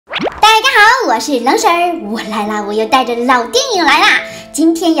我是冷婶儿，我来啦，我又带着老电影来啦。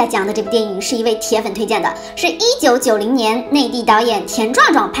今天要讲的这部电影是一位铁粉推荐的，是1990年内地导演田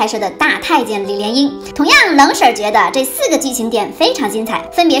壮壮拍摄的大太监李莲英。同样，冷婶儿觉得这4个剧情点非常精彩，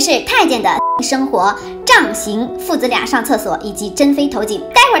分别是太监的生活、杖刑、父子俩上厕所以及珍妃投井。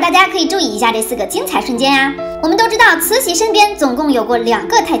待会儿大家可以注意一下这4个精彩瞬间啊。我们都知道慈禧身边总共有过2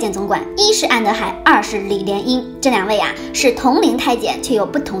个太监总管，一是安德海，二是李莲英。这2位是同龄太监，却有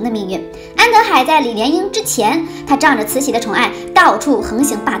不同的命运。安德海在李莲英之前，他仗着慈禧的宠爱，到处横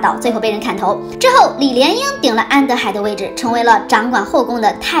行霸道，最后被人砍头。之后，李莲英顶了安德海的位置，成为了掌管后宫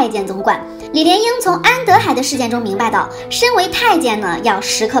的太监总管。李莲英从安德海的事件中明白到，身为太监呢，要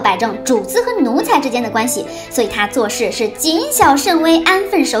时刻摆正主子和奴才之间的关系，所以他做事是谨小慎微，安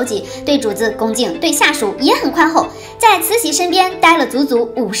分守己，对主子恭敬，对下属也很宽厚。在慈禧身边待了足足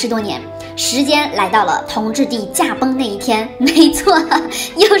50多年。时间来到了同治帝驾崩那一天，没错，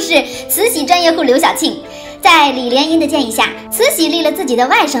又是慈禧专业户刘晓庆。在李莲英的建议下，慈禧立了自己的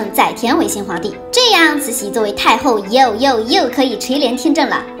外甥载湉为新皇帝，这样慈禧作为太后又可以垂帘听政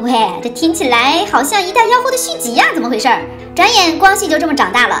了。喂，这听起来好像一代妖后的续集呀，怎么回事？转眼光绪就这么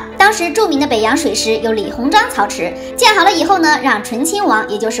长大了。当时著名的北洋水师由李鸿章操持，建好了以后呢，让醇亲王，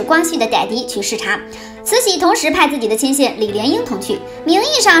也就是光绪的爹地去视察。慈禧同时派自己的亲信李莲英同去，名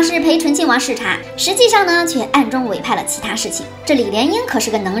义上是陪醇亲王视察，实际上呢却暗中委派了其他事情。这李莲英可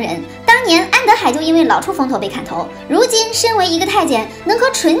是个能人，当年安德海就因为老出风头被砍头，如今身为一个太监，能和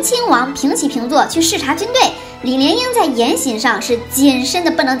醇亲王平起平坐去视察军队。李莲英在言行上是谨慎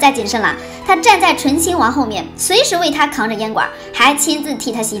的不能再谨慎了，他站在醇亲王后面，随时为他扛着烟管，还亲自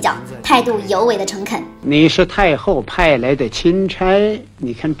替他洗脚，态度尤为的诚恳。你是太后派来的钦差，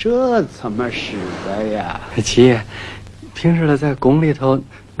你看这怎么使的呀？七，平时了在宫里头，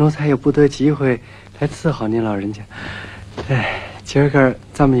奴才也不得机会来伺候您老人家。哎，今儿个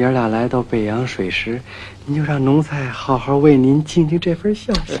咱们爷俩来到北洋水师，你就让奴才好好为您尽尽这份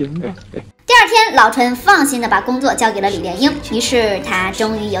孝心吧。第2天，老醇放心地把工作交给了李莲英，于是他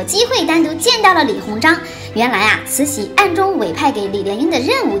终于有机会单独见到了李鸿章。原来慈禧暗中委派给李莲英的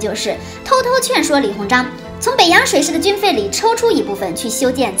任务就是偷偷劝说李鸿章，从北洋水师的军费里抽出一部分去修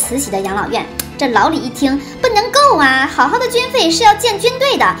建慈禧的养老院。这老李一听，不能够啊，好好的军费是要建军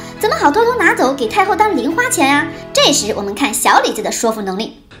队的，怎么好偷偷拿走给太后当零花钱啊？这时我们看小李子的说服能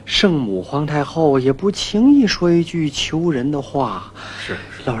力。圣母皇太后也不轻易说一句求人的话，是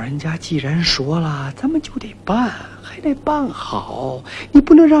老人家既然说了，咱们就得办，还得办好，你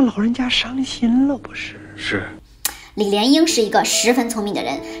不能让老人家伤心了，不是？是。李莲英是一个十分聪明的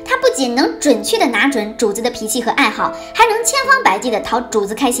人，他不仅能准确地拿准主子的脾气和爱好，还能千方百计地讨主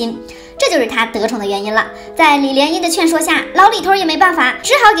子开心，这就是他得宠的原因了。在李莲英的劝说下，老李头也没办法，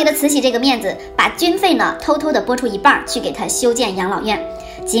只好给了慈禧这个面子，把军费呢偷偷地拨出一半去给他修建养老院。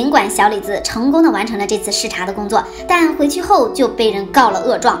尽管小李子成功地完成了这次视察的工作，但回去后就被人告了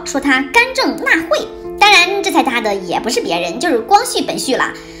恶状，说他干政纳贿。当然，这才搭的也不是别人，就是光绪本绪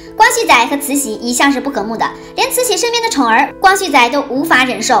了。光绪仔和慈禧一向是不和睦的，连慈禧身边的宠儿光绪仔都无法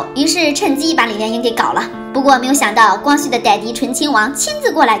忍受，于是趁机把李莲英给搞了。不过没有想到，光绪的爹地醇亲王亲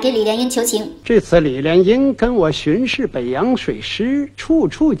自过来给李莲英求情。这次李莲英跟我巡视北洋水师，处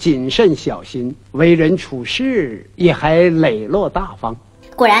处谨慎小心，为人处事也还磊落大方。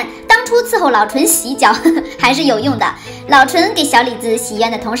果然，当初伺候老醇洗脚还是有用的。老醇给小李子洗冤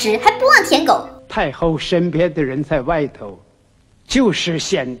的同时，还不忘舔狗。太后身边的人在外头，就是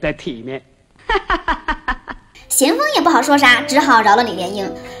显得体面。咸丰也不好说啥，只好饶了李莲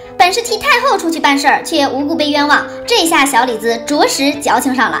英。本是替太后出去办事儿，却无故被冤枉，这下小李子着实矫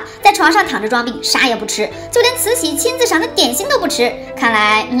情上了，在床上躺着装病，啥也不吃，就连慈禧亲自赏的点心都不吃。看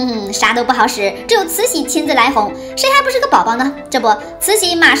来啥都不好使，只有慈禧亲自来哄，谁还不是个宝宝呢？这不，慈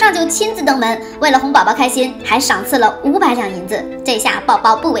禧马上就亲自登门，为了哄宝宝开心，还赏赐了500两银子，这下宝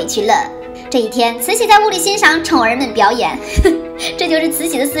宝不委屈了。这一天，慈禧在屋里欣赏宠儿们表演，这就是慈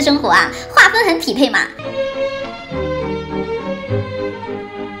禧的私生活啊，划分很匹配嘛。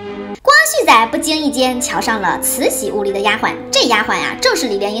光绪仔不经意间瞧上了慈禧屋里的丫鬟，这丫鬟正是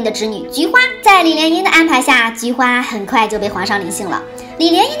李莲英的侄女菊花。在李莲英的安排下，菊花很快就被皇上临幸了。李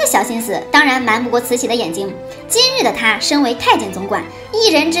莲英的小心思当然瞒不过慈禧的眼睛。今日的她身为太监总管，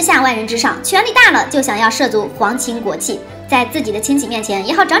一人之下万人之上，权力大了就想要涉足皇亲国戚，在自己的亲戚面前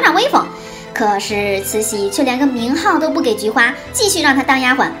也好长长威风。可是慈禧却连个名号都不给菊花，继续让她当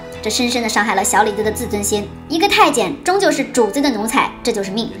丫鬟，这深深地伤害了小李子的自尊心。一个太监终究是主子的奴才，这就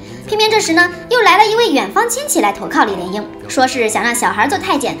是命。偏偏这时呢，又来了一位远方亲戚来投靠李莲英，说是想让小孩做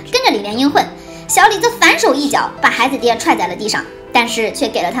太监，跟着李莲英混。小李子反手一脚把孩子爹踹在了地上，但是却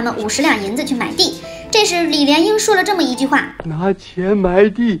给了他们50两银子去买地。这时李莲英说了这么一句话：拿钱买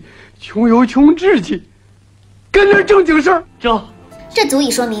地，穷有穷志气，干点正经事儿。这足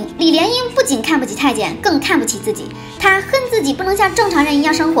以说明李莲英不仅看不起太监，更看不起自己。她恨自己不能像正常人一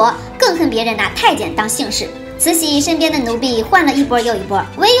样生活，更恨别人拿太监当姓氏。慈禧身边的奴婢换了一波又一波，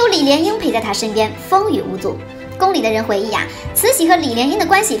唯有李莲英陪在她身边，风雨无阻。宫里的人回忆啊，慈禧和李莲英的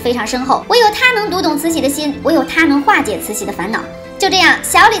关系非常深厚，唯有她能读懂慈禧的心，唯有她能化解慈禧的烦恼。就这样，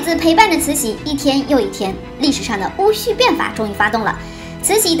小李子陪伴着慈禧一天又一天，历史上的戊戌变法终于发动了。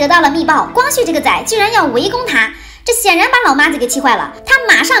慈禧得到了密报，光绪这个崽居然要围攻她。这显然把老妈子给气坏了，他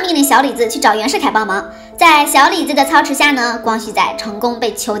马上命令小李子去找袁世凯帮忙。在小李子的操持下呢，光绪仔成功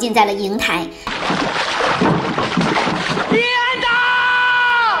被囚禁在了瀛台。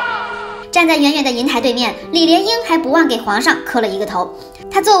站在远远的瀛台对面，李莲英还不忘给皇上磕了一个头。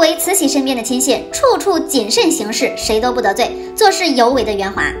他作为慈禧身边的亲信，处处谨慎行事，谁都不得罪，做事尤为的圆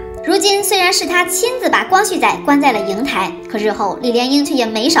滑。如今虽然是他亲自把光绪仔关在了瀛台，可日后李莲英却也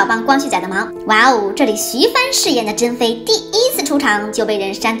没少帮光绪仔的忙。哇哦，这里徐帆饰演的珍妃第一次出场就被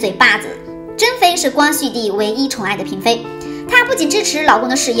人扇嘴巴子。珍妃是光绪帝唯一宠爱的嫔妃，她不仅支持老公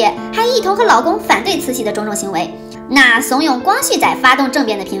的事业，还一同和老公反对慈禧的种种行为。那怂恿光绪仔发动政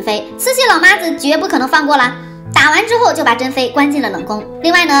变的嫔妃，慈禧老妈子绝不可能放过了。打完之后就把珍妃关进了冷宫。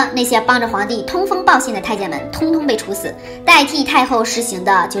另外呢，那些帮着皇帝通风报信的太监们通通被处死，代替太后施行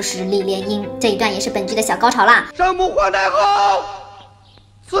的就是李莲英。这一段也是本剧的小高潮啦。上母皇太后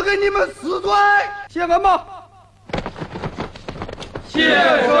赐给你们死罪，谢完吧。谢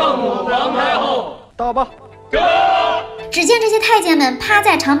圣母皇太后。到吧。只见这些太监们趴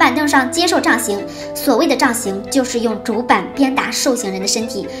在长板凳上接受杖刑，所谓的杖刑就是用竹板鞭打受刑人的身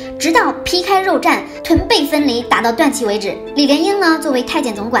体，直到皮开肉绽、臀背分离，打到断气为止。李莲英呢，作为太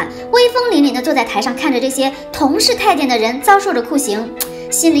监总管，威风凛凛地坐在台上，看着这些同是太监的人遭受着酷刑，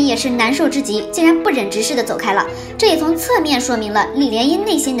心里也是难受之极，竟然不忍直视地走开了。这也从侧面说明了李莲英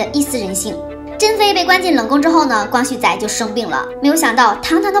内心的一丝人性。珍妃被关进冷宫之后呢，光绪仔就生病了。没有想到，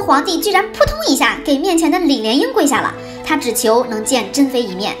堂堂的皇帝居然扑通一下给面前的李莲英跪下了。他只求能见珍妃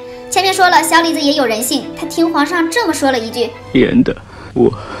一面。前面说了，小李子也有人性，他听皇上这么说了一句：“莲的，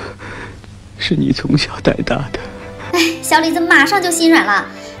我是你从小带大的。”哎，小李子马上就心软了。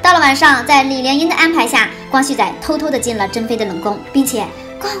到了晚上，在李莲英的安排下，光绪仔偷偷的进了珍妃的冷宫，并且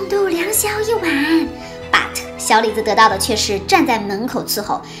共度良宵一晚。But 小李子得到的却是站在门口伺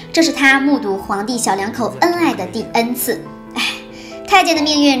候，这是他目睹皇帝小两口恩爱的第 N 次。哎，太监的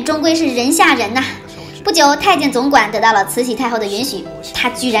命运终归是人下人呐。不久，太监总管得到了慈禧太后的允许，他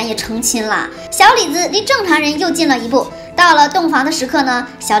居然也成亲了。小李子离正常人又近了一步。到了洞房的时刻呢，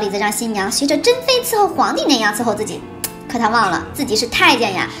小李子让新娘学着珍妃伺候皇帝那样伺候自己，可他忘了自己是太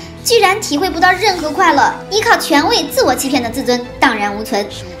监呀，居然体会不到任何快乐，依靠权位自我欺骗的自尊荡然无存。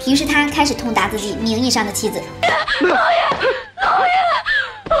于是他开始痛打自己名义上的妻子。老爷，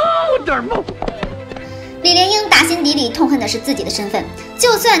我点梦。李莲英打心底里痛恨的是自己的身份，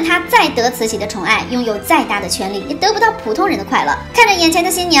就算她再得慈禧的宠爱，拥有再大的权力，也得不到普通人的快乐。看着眼前的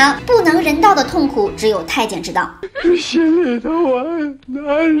新娘不能人道的痛苦，只有太监知道，心里头我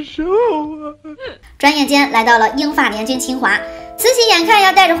难受啊。转眼间来到了英法联军侵华，慈禧眼看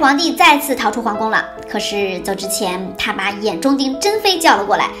要带着皇帝再次逃出皇宫了，可是走之前，她把眼中钉珍妃叫了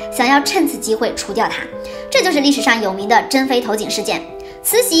过来，想要趁此机会除掉她。这就是历史上有名的珍妃投井事件。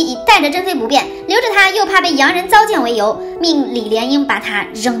慈禧以带着珍妃不便，留着她又怕被洋人糟践为由，命李莲英把她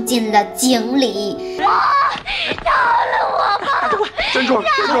扔进了井里。饶了我吧！珍珠，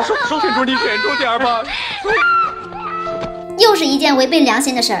你忍住点吧。又是一件违背良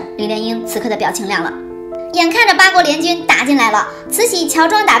心的事儿，李莲英此刻的表情亮了。眼看着八国联军打进来了，慈禧乔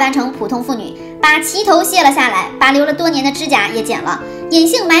装打扮成普通妇女，把旗头卸了下来，把留了多年的指甲也剪了，隐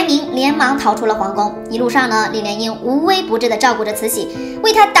姓埋名，连忙逃出了皇宫。一路上呢，李莲英无微不至地照顾着慈禧，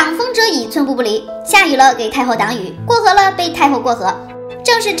为她挡风遮雨，寸步不离。下雨了给太后挡雨，过河了背太后过河。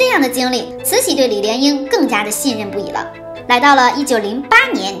正是这样的经历，慈禧对李莲英更加的信任不已了。来到了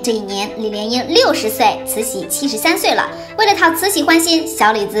1908年，这一年李莲英60岁，慈禧73岁了。为了讨慈禧欢心，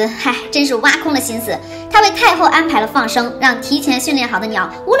小李子真是挖空了心思。他为太后安排了放生，让提前训练好的鸟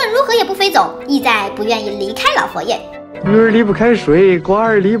无论如何也不飞走，意在不愿意离开老佛爷。鱼儿离不开水，瓜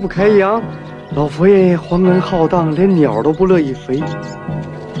儿离不开秧，老佛爷皇恩浩荡，连鸟都不乐意飞。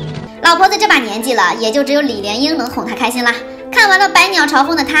老婆子这把年纪了，也就只有李莲英能哄她开心啦。看完了百鸟朝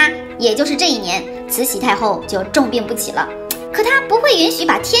凤的她，也就是这一年，慈禧太后就重病不起了。可她不会允许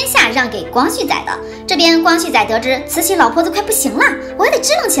把天下让给光绪仔的。这边光绪仔得知慈禧老婆子快不行了，我也得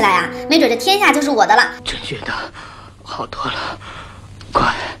支棱起来啊，没准这天下就是我的了。朕觉得好多了，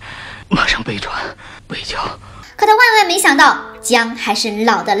快，马上备船备轿。可他万万没想到，姜还是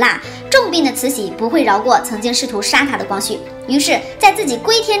老的辣，重病的慈禧不会饶过曾经试图杀他的光绪，于是在自己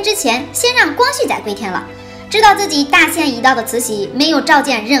归天之前，先让光绪仔归天了。知道自己大限已到的慈禧没有召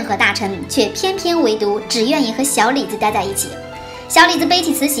见任何大臣，却偏偏唯独只愿意和小李子待在一起。小李子背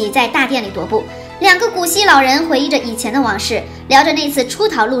起慈禧在大殿里踱步，两个古稀老人回忆着以前的往事，聊着那次出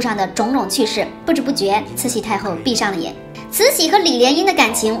逃路上的种种趣事。不知不觉，慈禧太后闭上了眼。慈禧和李莲英的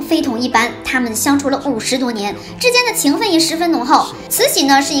感情非同一般，他们相处了50多年，之间的情分也十分浓厚。慈禧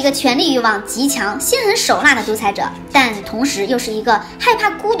呢是一个权力欲望极强、心狠手辣的独裁者，但同时又是一个害怕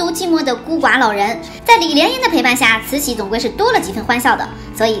孤独寂寞的孤寡老人。在李莲英的陪伴下，慈禧总归是多了几分欢笑的。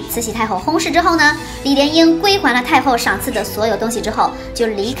所以慈禧太后薨逝之后呢，李莲英归还了太后赏赐的所有东西之后，就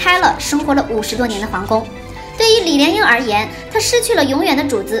离开了生活了50多年的皇宫。对于李莲英而言，她失去了永远的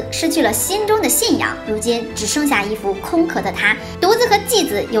主子，失去了心中的信仰，如今只剩下一副空壳的她，独自和继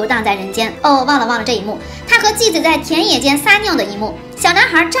子游荡在人间。哦，忘了这一幕，她和继子在田野间撒尿的一幕。小男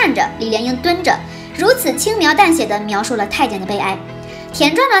孩站着，李莲英蹲着，如此轻描淡写地描述了太监的悲哀。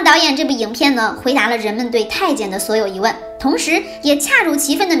田壮壮导演这部影片呢，回答了人们对太监的所有疑问，同时也恰如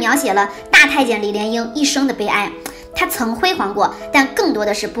其分地描写了大太监李莲英一生的悲哀。他曾辉煌过，但更多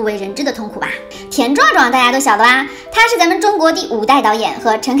的是不为人知的痛苦吧。田壮壮大家都晓得啦，他是咱们中国第5代导演，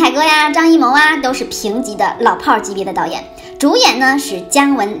和陈凯歌呀、张艺谋啊都是平级的老炮级别的导演。主演呢是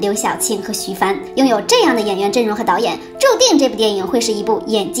姜文、刘晓庆和徐帆，拥有这样的演员阵容和导演，注定这部电影会是一部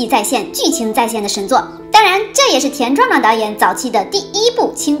演技在线、剧情在线的神作。当然，这也是田壮壮导演早期的第1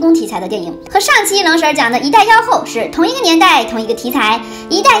部清宫题材的电影，和上期冷婶儿讲的一代妖后是同一个年代、同一个题材。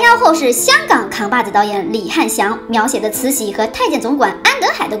一代妖后是香港扛把子导演李翰祥描写的慈禧和太监总管安德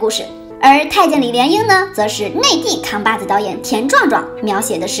海的故事，而太监李莲英呢，则是内地扛把子导演田壮壮描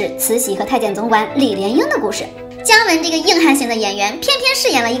写的是慈禧和太监总管李莲英的故事。姜文这个硬汉型的演员偏偏饰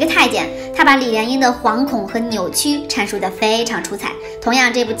演了一个太监，他把李莲英的惶恐和扭曲阐述得非常出彩。同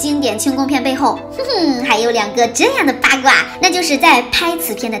样，这部经典清宫片背后还有2个这样的八卦，那就是在拍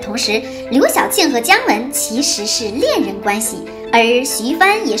此片的同时，刘晓庆和姜文其实是恋人关系，而徐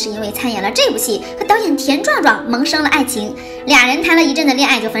帆也是因为参演了这部戏，和导演田壮壮萌生了爱情，俩人谈了一阵的恋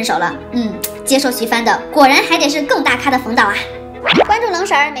爱就分手了。接受徐帆的果然还得是更大咖的冯导啊！关注冷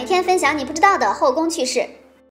婶儿，每天分享你不知道的后宫趣事。